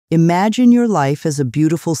Imagine your life as a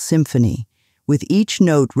beautiful symphony, with each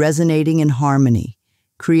note resonating in harmony,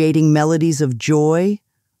 creating melodies of joy,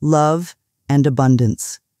 love, and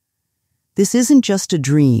abundance. This isn't just a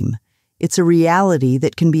dream, it's a reality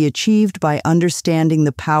that can be achieved by understanding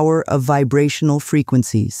the power of vibrational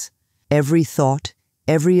frequencies. Every thought,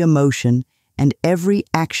 every emotion, and every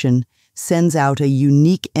action sends out a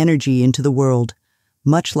unique energy into the world,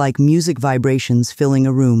 much like music vibrations filling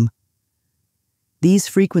a room. These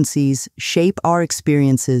frequencies shape our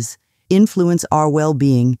experiences, influence our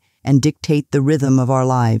well-being, and dictate the rhythm of our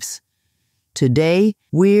lives. Today,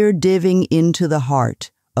 we're diving into the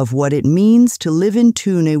heart of what it means to live in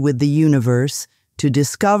tune with the universe, to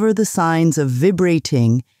discover the signs of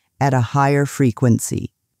vibrating at a higher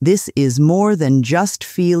frequency. This is more than just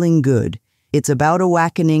feeling good. It's about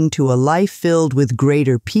awakening to a life filled with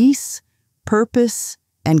greater peace, purpose,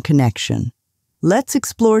 and connection. Let's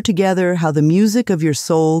explore together how the music of your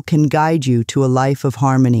soul can guide you to a life of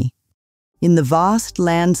harmony. In the vast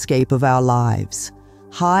landscape of our lives,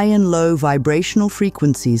 high and low vibrational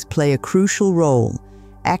frequencies play a crucial role,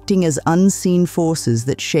 acting as unseen forces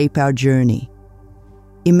that shape our journey.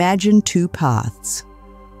 Imagine two paths,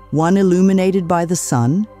 one illuminated by the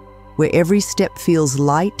sun, where every step feels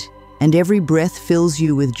light and every breath fills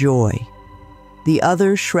you with joy. The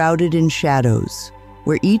other shrouded in shadows,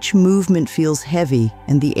 where each movement feels heavy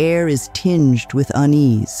and the air is tinged with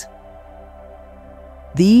unease.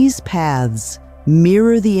 These paths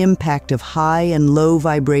mirror the impact of high and low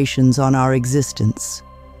vibrations on our existence.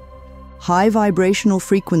 High vibrational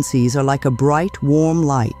frequencies are like a bright, warm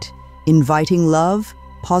light, inviting love,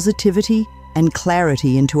 positivity, and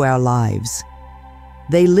clarity into our lives.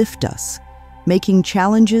 They lift us, making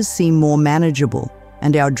challenges seem more manageable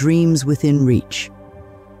and our dreams within reach.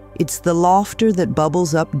 It's the laughter that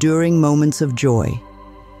bubbles up during moments of joy,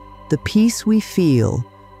 the peace we feel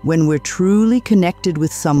when we're truly connected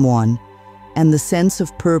with someone, and the sense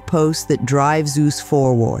of purpose that drives us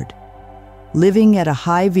forward. Living at a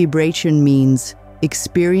high vibration means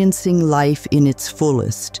experiencing life in its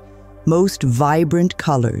fullest, most vibrant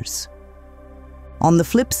colors. On the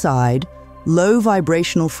flip side, low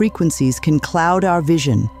vibrational frequencies can cloud our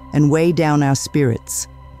vision and weigh down our spirits.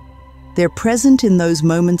 They're present in those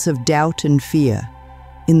moments of doubt and fear,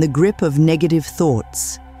 in the grip of negative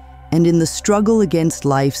thoughts, and in the struggle against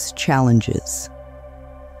life's challenges.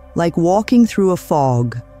 Like walking through a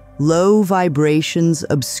fog, low vibrations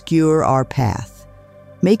obscure our path,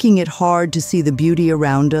 making it hard to see the beauty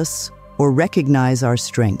around us or recognize our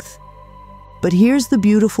strength. But here's the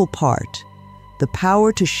beautiful part. The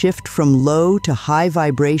power to shift from low to high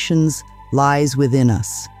vibrations lies within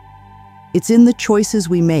us. It's in the choices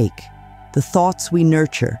we make, the thoughts we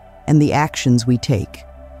nurture, and the actions we take.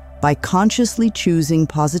 By consciously choosing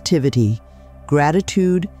positivity,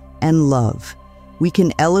 gratitude, and love, we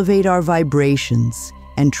can elevate our vibrations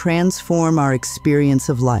and transform our experience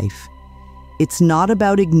of life. It's not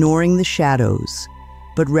about ignoring the shadows,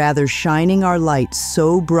 but rather shining our light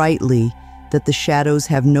so brightly that the shadows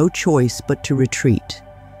have no choice but to retreat.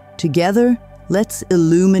 Together, let's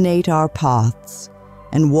illuminate our paths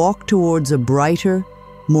and walk towards a brighter,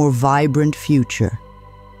 more vibrant future.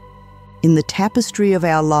 In the tapestry of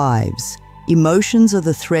our lives, emotions are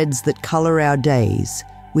the threads that color our days,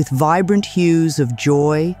 with vibrant hues of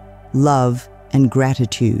joy, love, and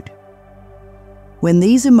gratitude. When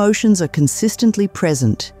these emotions are consistently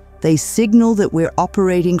present, they signal that we're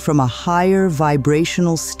operating from a higher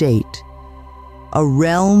vibrational state, a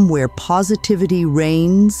realm where positivity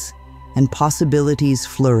reigns and possibilities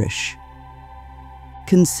flourish.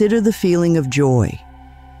 Consider the feeling of joy.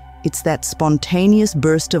 It's that spontaneous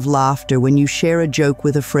burst of laughter when you share a joke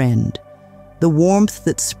with a friend, the warmth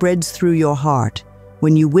that spreads through your heart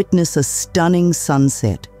when you witness a stunning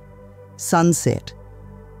sunset,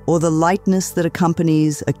 or the lightness that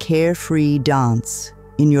accompanies a carefree dance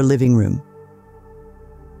in your living room.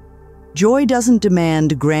 Joy doesn't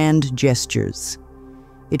demand grand gestures.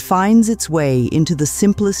 It finds its way into the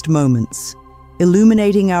simplest moments,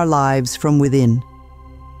 illuminating our lives from within.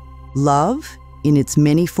 Love, in its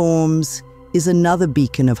many forms, is another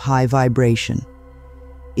beacon of high vibration.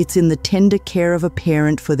 It's in the tender care of a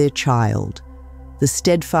parent for their child, the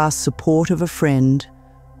steadfast support of a friend,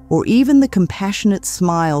 or even the compassionate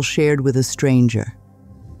smile shared with a stranger.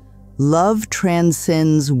 Love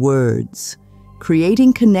transcends words,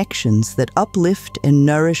 creating connections that uplift and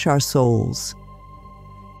nourish our souls.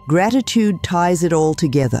 Gratitude ties it all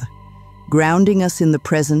together, grounding us in the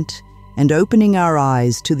present and opening our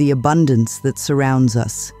eyes to the abundance that surrounds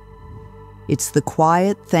us. It's the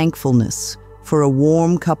quiet thankfulness for a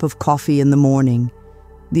warm cup of coffee in the morning,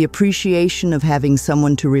 the appreciation of having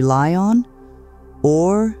someone to rely on,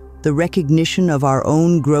 or the recognition of our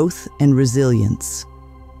own growth and resilience.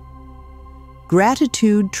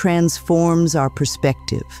 Gratitude transforms our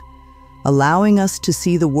perspective, allowing us to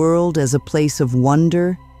see the world as a place of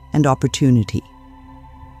wonder and opportunity.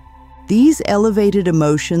 These elevated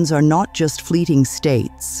emotions are not just fleeting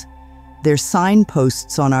states, they're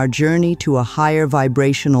signposts on our journey to a higher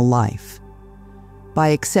vibrational life. By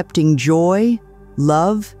accepting joy,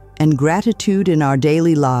 love, and gratitude in our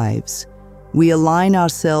daily lives, we align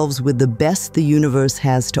ourselves with the best the universe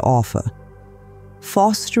has to offer,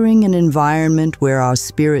 fostering an environment where our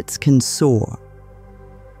spirits can soar.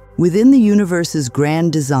 Within the universe's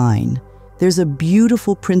grand design, there's a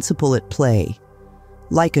beautiful principle at play,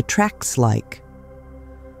 like attracts like.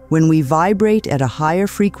 When we vibrate at a higher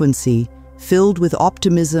frequency, filled with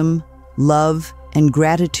optimism, love, and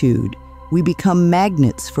gratitude, we become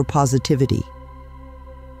magnets for positivity.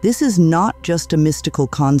 This is not just a mystical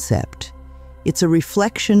concept. It's a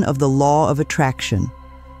reflection of the law of attraction,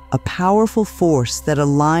 a powerful force that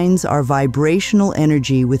aligns our vibrational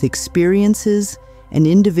energy with experiences and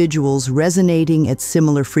individuals resonating at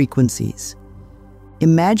similar frequencies.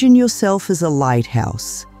 Imagine yourself as a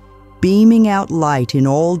lighthouse, beaming out light in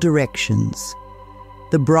all directions.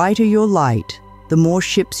 The brighter your light, the more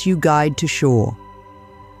ships you guide to shore.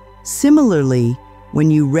 Similarly, when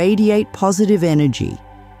you radiate positive energy,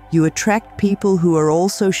 you attract people who are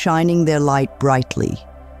also shining their light brightly,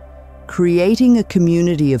 creating a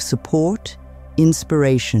community of support,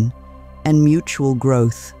 inspiration, and mutual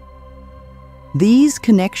growth. These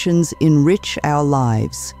connections enrich our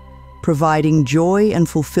lives, providing joy and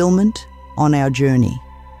fulfillment on our journey.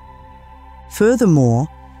 Furthermore,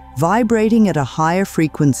 vibrating at a higher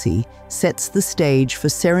frequency sets the stage for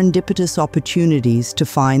serendipitous opportunities to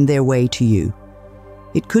find their way to you.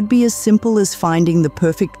 It could be as simple as finding the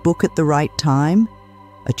perfect book at the right time,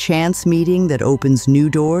 a chance meeting that opens new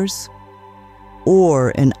doors, or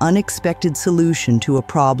an unexpected solution to a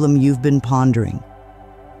problem you've been pondering.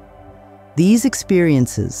 These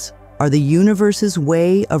experiences are the universe's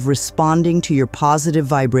way of responding to your positive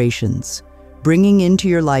vibrations, bringing into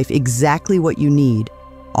your life exactly what you need,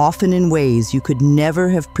 often in ways you could never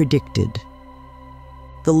have predicted.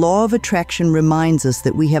 The law of attraction reminds us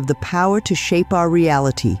that we have the power to shape our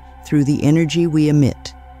reality through the energy we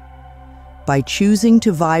emit. By choosing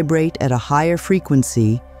to vibrate at a higher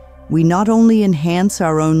frequency, we not only enhance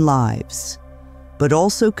our own lives, but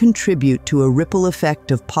also contribute to a ripple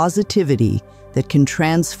effect of positivity that can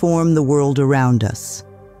transform the world around us.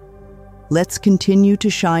 Let's continue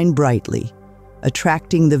to shine brightly,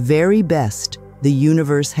 attracting the very best the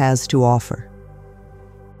universe has to offer.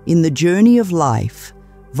 In the journey of life,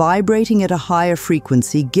 vibrating at a higher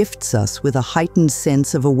frequency gifts us with a heightened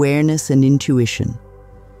sense of awareness and intuition.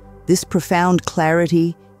 This profound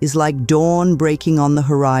clarity is like dawn breaking on the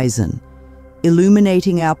horizon,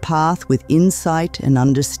 illuminating our path with insight and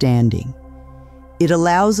understanding. It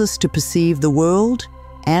allows us to perceive the world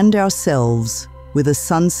and ourselves with a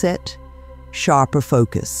sunset, sharper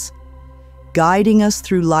focus, guiding us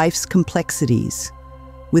through life's complexities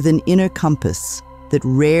with an inner compass that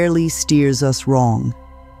rarely steers us wrong.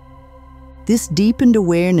 This deepened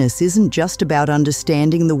awareness isn't just about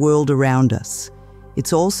understanding the world around us.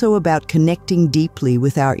 It's also about connecting deeply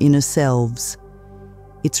with our inner selves.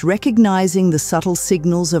 It's recognizing the subtle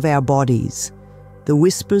signals of our bodies, the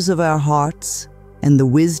whispers of our hearts, and the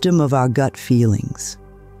wisdom of our gut feelings.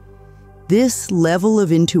 This level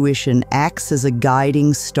of intuition acts as a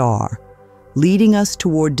guiding star, leading us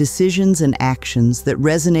toward decisions and actions that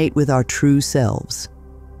resonate with our true selves.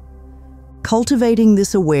 Cultivating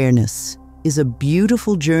this awareness is a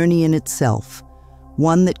beautiful journey in itself,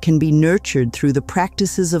 one that can be nurtured through the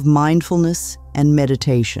practices of mindfulness and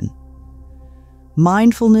meditation.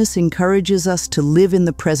 Mindfulness encourages us to live in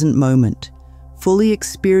the present moment, fully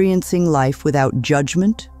experiencing life without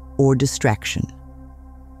judgment or distraction.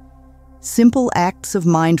 Simple acts of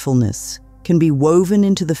mindfulness can be woven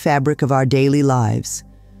into the fabric of our daily lives,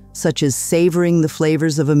 such as savoring the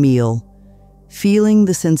flavors of a meal, feeling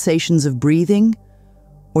the sensations of breathing,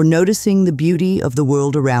 or noticing the beauty of the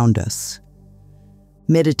world around us.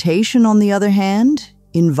 Meditation, on the other hand,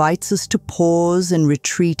 invites us to pause and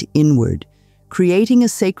retreat inward, creating a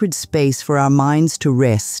sacred space for our minds to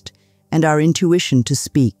rest and our intuition to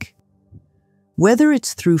speak. Whether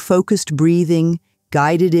it's through focused breathing,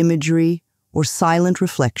 guided imagery, or silent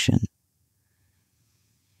reflection,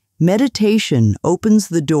 meditation opens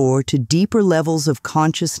the door to deeper levels of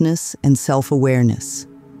consciousness and self-awareness.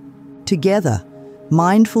 Together,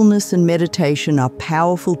 mindfulness and meditation are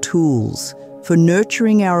powerful tools for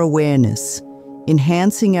nurturing our awareness,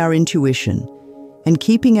 enhancing our intuition, and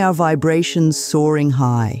keeping our vibrations soaring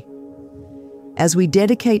high. As we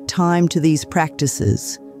dedicate time to these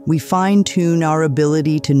practices, we fine-tune our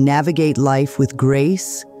ability to navigate life with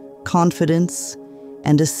grace, confidence,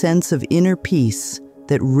 and a sense of inner peace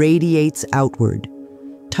that radiates outward,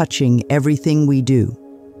 touching everything we do.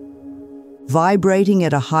 Vibrating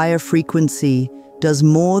at a higher frequency does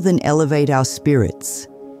more than elevate our spirits.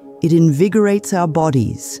 It invigorates our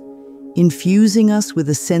bodies, infusing us with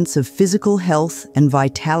a sense of physical health and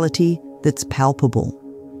vitality that's palpable.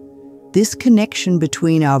 This connection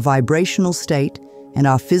between our vibrational state and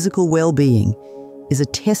our physical well-being is a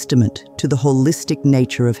testament to the holistic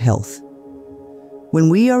nature of health. When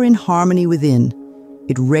we are in harmony within,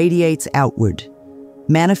 it radiates outward,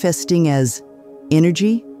 manifesting as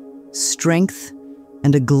energy, strength,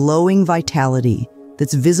 and a glowing vitality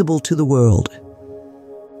that's visible to the world.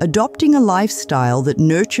 Adopting a lifestyle that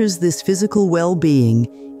nurtures this physical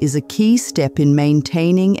well-being is a key step in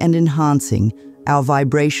maintaining and enhancing our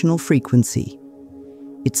vibrational frequency.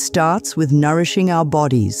 It starts with nourishing our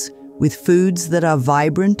bodies with foods that are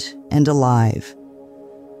vibrant and alive.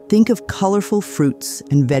 Think of colorful fruits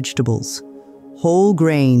and vegetables, whole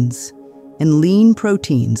grains, and lean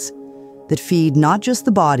proteins that feed not just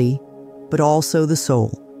the body, but also the soul.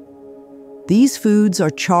 These foods are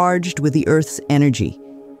charged with the earth's energy,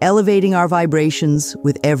 elevating our vibrations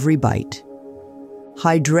with every bite.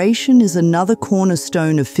 Hydration is another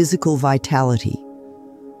cornerstone of physical vitality.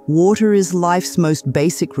 Water is life's most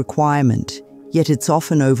basic requirement, yet it's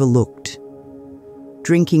often overlooked.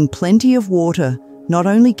 Drinking plenty of water not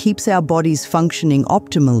only keeps our bodies functioning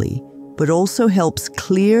optimally, but also helps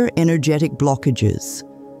clear energetic blockages,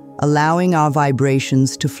 allowing our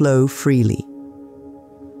vibrations to flow freely.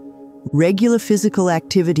 Regular physical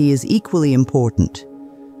activity is equally important.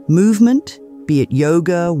 Movement, be it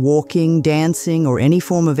yoga, walking, dancing, or any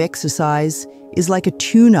form of exercise, is like a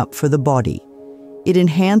tune-up for the body. It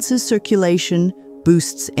enhances circulation,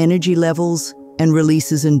 boosts energy levels, and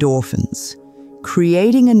releases endorphins,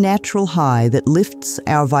 creating a natural high that lifts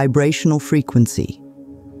our vibrational frequency.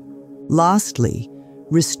 Lastly,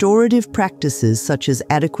 restorative practices such as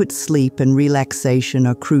adequate sleep and relaxation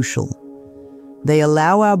are crucial. They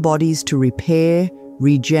allow our bodies to repair,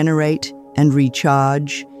 regenerate, and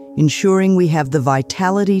recharge, ensuring we have the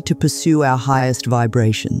vitality to pursue our highest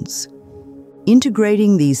vibrations.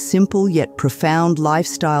 Integrating these simple yet profound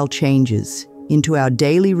lifestyle changes into our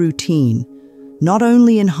daily routine not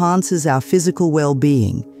only enhances our physical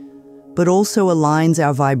well-being, but also aligns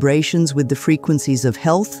our vibrations with the frequencies of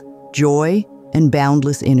health, joy, and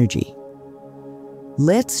boundless energy.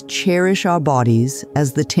 Let's cherish our bodies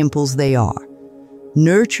as the temples they are,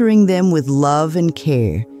 nurturing them with love and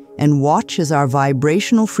care, and watch as our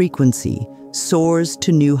vibrational frequency soars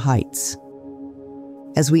to new heights.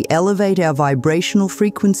 As we elevate our vibrational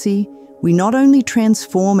frequency, we not only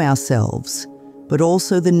transform ourselves, but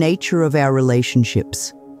also the nature of our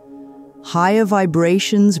relationships. Higher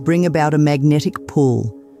vibrations bring about a magnetic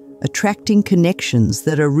pull, attracting connections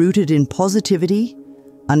that are rooted in positivity,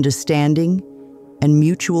 understanding, and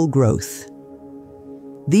mutual growth.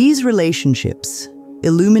 These relationships,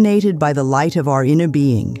 illuminated by the light of our inner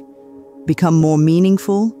being, become more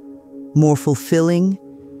meaningful, more fulfilling,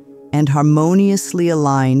 and harmoniously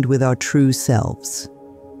aligned with our true selves.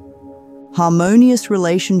 Harmonious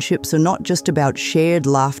relationships are not just about shared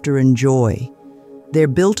laughter and joy. They're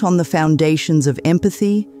built on the foundations of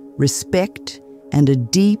empathy, respect, and a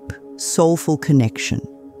deep, soulful connection.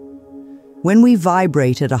 When we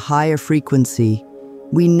vibrate at a higher frequency,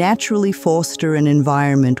 we naturally foster an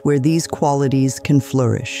environment where these qualities can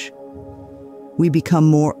flourish. We become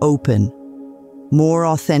more open, more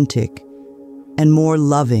authentic, and more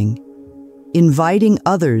loving, inviting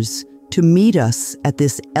others to meet us at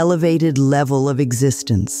this elevated level of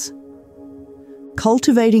existence.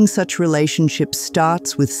 Cultivating such relationships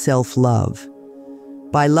starts with self-love.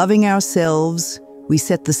 By loving ourselves, we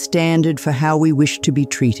set the standard for how we wish to be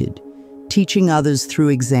treated, teaching others through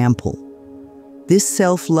example. This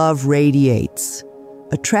self-love radiates,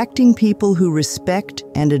 attracting people who respect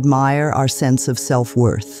and admire our sense of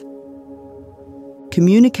self-worth.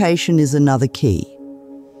 Communication is another key.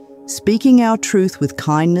 Speaking our truth with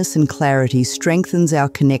kindness and clarity strengthens our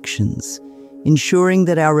connections, ensuring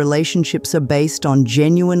that our relationships are based on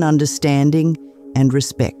genuine understanding and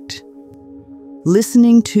respect.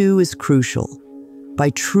 Listening too is crucial.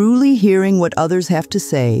 By truly hearing what others have to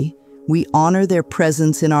say, we honor their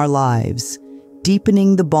presence in our lives,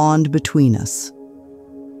 deepening the bond between us.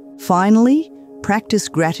 Finally, practice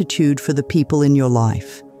gratitude for the people in your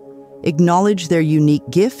life. Acknowledge their unique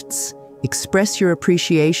gifts, express your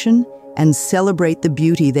appreciation, and celebrate the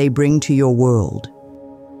beauty they bring to your world.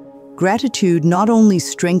 Gratitude not only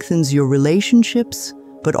strengthens your relationships,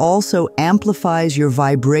 but also amplifies your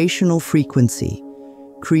vibrational frequency,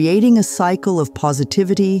 creating a cycle of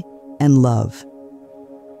positivity and love.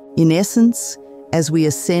 In essence, as we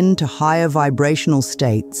ascend to higher vibrational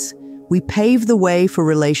states, we pave the way for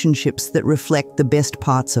relationships that reflect the best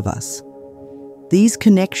parts of us. These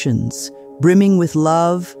connections, brimming with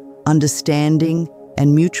love, understanding,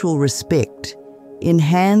 and mutual respect,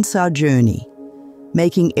 enhance our journey,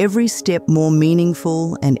 making every step more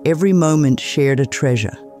meaningful and every moment shared a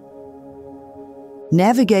treasure.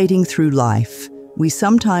 Navigating through life, we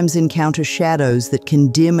sometimes encounter shadows that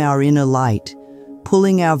can dim our inner light,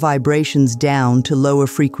 pulling our vibrations down to lower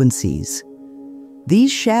frequencies.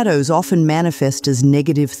 These shadows often manifest as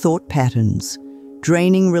negative thought patterns,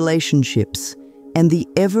 draining relationships, and the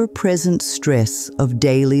ever-present stress of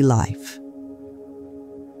daily life.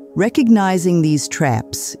 Recognizing these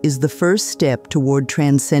traps is the first step toward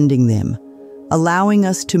transcending them, allowing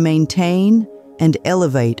us to maintain and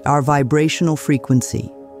elevate our vibrational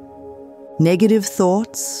frequency. Negative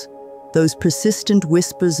thoughts, those persistent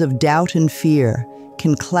whispers of doubt and fear,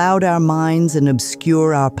 can cloud our minds and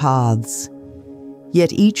obscure our paths.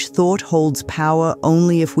 Yet each thought holds power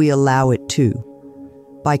only if we allow it to.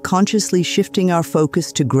 By consciously shifting our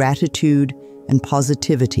focus to gratitude and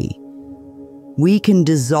positivity, we can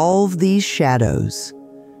dissolve these shadows,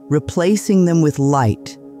 replacing them with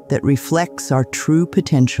light that reflects our true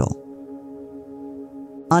potential.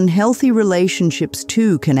 Unhealthy relationships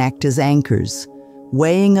too can act as anchors,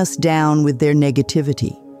 weighing us down with their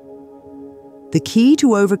negativity. The key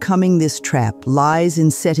to overcoming this trap lies in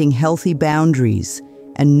setting healthy boundaries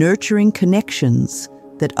and nurturing connections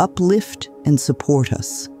that uplift and support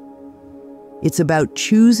us. It's about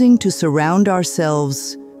choosing to surround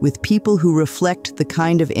ourselves with people who reflect the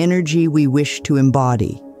kind of energy we wish to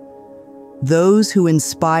embody. Those who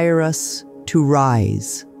inspire us to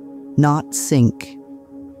rise, not sink.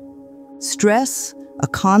 Stress, a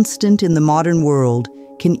constant in the modern world,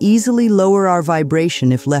 can easily lower our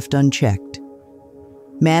vibration if left unchecked.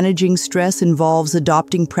 Managing stress involves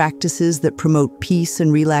adopting practices that promote peace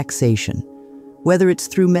and relaxation, whether it's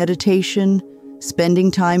through meditation,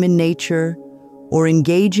 spending time in nature, or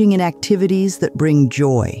engaging in activities that bring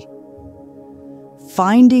joy.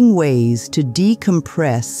 Finding ways to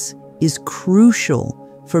decompress is crucial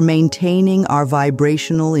for maintaining our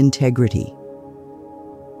vibrational integrity.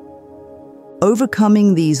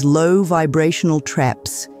 Overcoming these low vibrational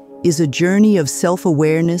traps is a journey of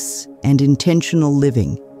self-awareness and intentional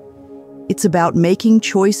living. It's about making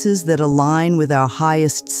choices that align with our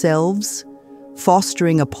highest selves,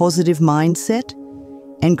 fostering a positive mindset,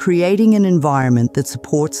 and creating an environment that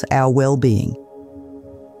supports our well-being.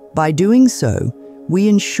 By doing so, we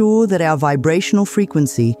ensure that our vibrational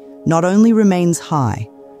frequency not only remains high,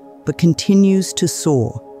 but continues to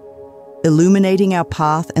soar, illuminating our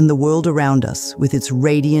path and the world around us with its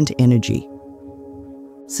radiant energy.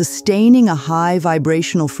 Sustaining a high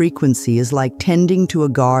vibrational frequency is like tending to a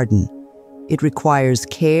garden. It requires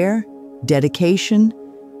care, dedication,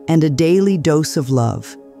 and a daily dose of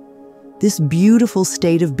love. This beautiful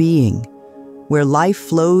state of being, where life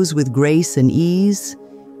flows with grace and ease,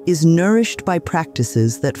 is nourished by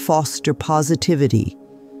practices that foster positivity,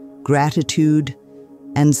 gratitude,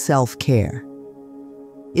 and self-care.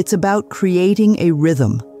 It's about creating a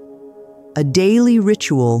rhythm, a daily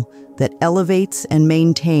ritual that elevates and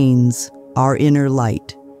maintains our inner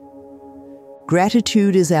light.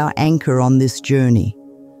 Gratitude is our anchor on this journey.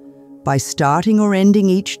 By starting or ending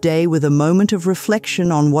each day with a moment of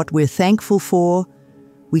reflection on what we're thankful for,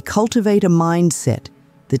 we cultivate a mindset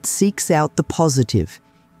that seeks out the positive,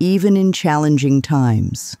 even in challenging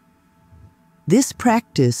times. This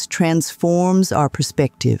practice transforms our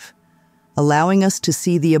perspective, allowing us to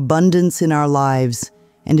see the abundance in our lives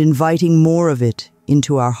and inviting more of it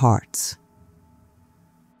into our hearts.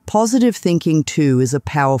 Positive thinking, too, is a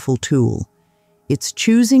powerful tool. It's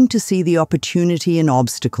choosing to see the opportunity in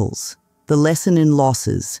obstacles, the lesson in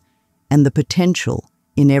losses, and the potential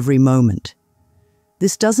in every moment.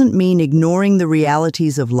 This doesn't mean ignoring the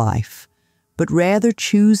realities of life, but rather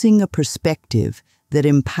choosing a perspective that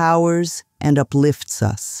empowers and uplifts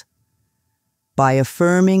us. By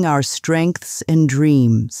affirming our strengths and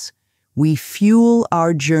dreams, we fuel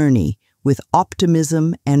our journey with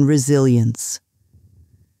optimism and resilience.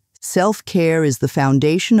 Self-care is the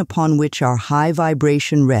foundation upon which our high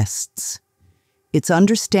vibration rests. It's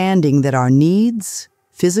understanding that our needs,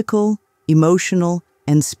 physical, emotional,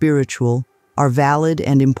 and spiritual, are valid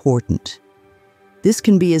and important. This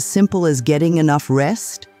can be as simple as getting enough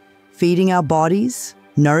rest, feeding our bodies,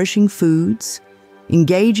 nourishing foods,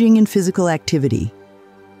 engaging in physical activity,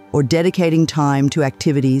 or dedicating time to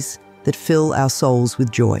activities that fill our souls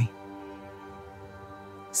with joy.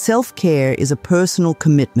 Self-care is a personal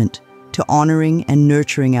commitment to honoring and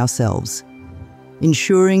nurturing ourselves,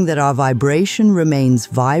 ensuring that our vibration remains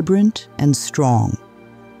vibrant and strong.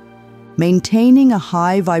 Maintaining a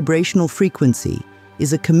high vibrational frequency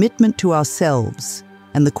is a commitment to ourselves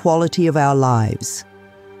and the quality of our lives.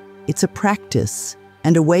 It's a practice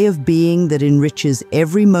and a way of being that enriches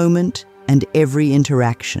every moment and every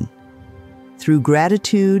interaction. Through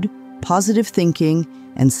gratitude, positive thinking,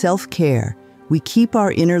 and self-care, we keep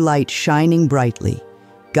our inner light shining brightly,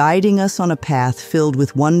 guiding us on a path filled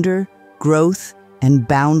with wonder, growth, and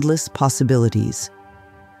boundless possibilities.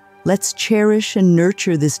 Let's cherish and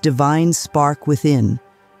nurture this divine spark within,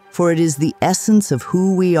 for it is the essence of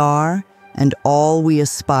who we are and all we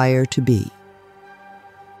aspire to be.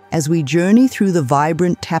 As we journey through the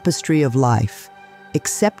vibrant tapestry of life,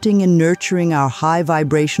 accepting and nurturing our high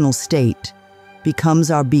vibrational state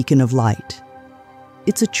becomes our beacon of light.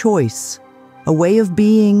 It's a choice, a way of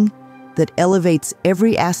being that elevates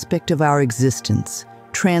every aspect of our existence,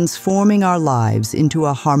 transforming our lives into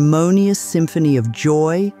a harmonious symphony of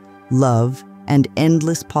joy, love, and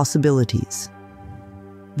endless possibilities.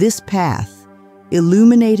 This path,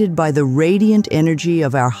 illuminated by the radiant energy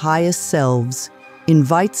of our highest selves,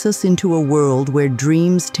 invites us into a world where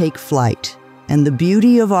dreams take flight and the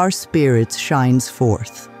beauty of our spirits shines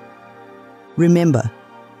forth. Remember,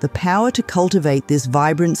 the power to cultivate this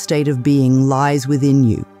vibrant state of being lies within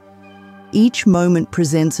you. Each moment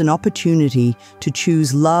presents an opportunity to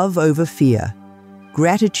choose love over fear,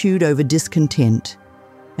 gratitude over discontent,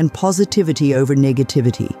 and positivity over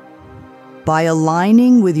negativity. By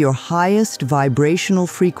aligning with your highest vibrational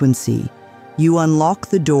frequency, you unlock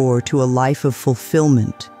the door to a life of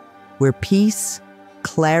fulfillment, where peace,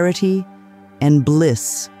 clarity, and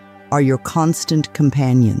bliss are your constant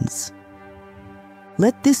companions.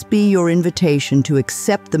 Let this be your invitation to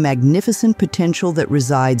accept the magnificent potential that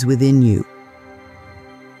resides within you.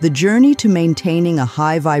 The journey to maintaining a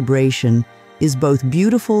high vibration is both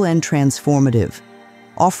beautiful and transformative,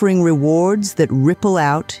 offering rewards that ripple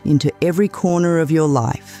out into every corner of your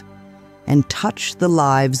life and touch the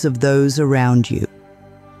lives of those around you.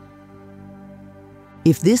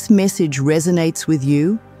 If this message resonates with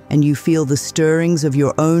you and you feel the stirrings of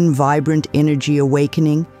your own vibrant energy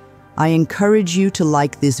awakening, I encourage you to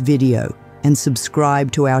like this video and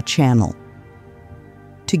subscribe to our channel.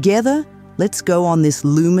 Together, let's go on this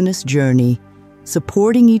luminous journey,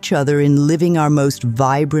 supporting each other in living our most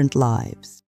vibrant lives.